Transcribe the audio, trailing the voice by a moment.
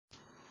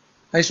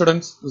Hi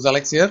students, this is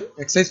Alex here.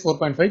 Exercise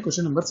 4.5,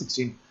 question number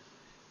 16.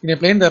 In a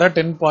plane there are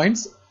 10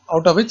 points,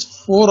 out of which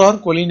 4 are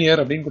collinear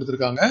அப்படின்னு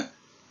கொடுத்திருக்காங்க.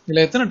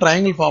 இதுல எத்தனை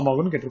triangle form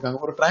ஆகும்னு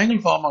கேட்டிருக்காங்க. ஒரு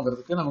triangle form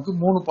ஆகிறதுக்கு நமக்கு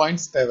 3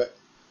 points தேவை.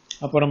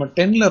 அப்போ நம்ம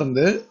 10ல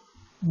இருந்து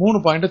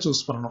 3 பாயிண்ட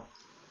சூஸ் பண்ணணும்.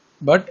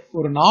 பட்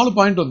ஒரு 4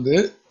 பாயிண்ட் வந்து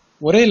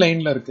ஒரே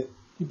லைன்ல இருக்கு.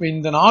 இப்போ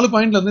இந்த 4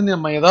 பாயிண்ட்ல இருந்து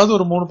நம்ம ஏதாவது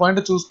ஒரு 3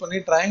 பாயிண்ட சூஸ்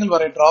பண்ணி triangle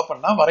டிரா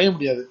பண்ணா வரைய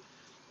முடியாது.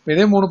 இப்போ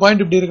இதே 3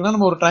 பாயிண்ட் இப்படி இருக்குன்னா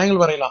நம்ம ஒரு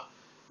triangle வரையலாம்.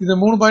 இது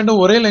 3 பாயிண்ட்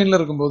ஒரே லைன்ல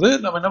இருக்கும்போது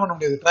நம்ம என்ன பண்ண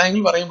முடியாது,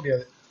 ட்ரையாங்கிள் வரைய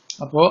முடியாது.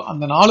 அப்போ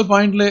அந்த 4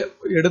 பாயிண்ட்ல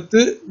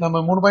எடுத்து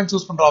நம்ம 3 பாயிண்ட்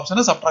சூஸ் பண்ற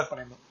ஆப்ஷனை சப்ட்ராக்ட்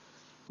பண்ணிடணும்.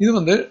 இது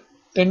வந்து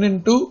 10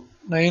 into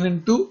 9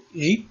 into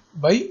 8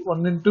 by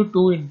 1 into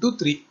 2 into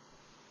 3.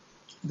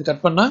 இது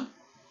கட் பண்ணா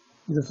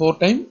இது 4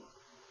 டைம்,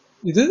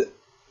 இது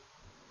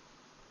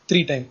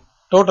 3 டைம்,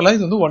 டோட்டலா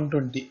இது வந்து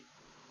 120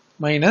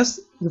 மைனஸ்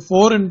இது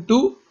 4 into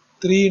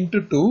 3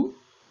 into 2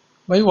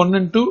 by 1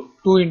 into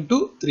 2 into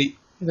 3.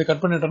 இதை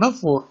கட் பண்ணிட்டோம்னா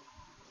 4.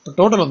 The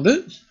total வந்து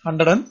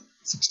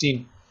 116.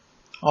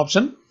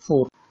 Option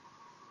 4.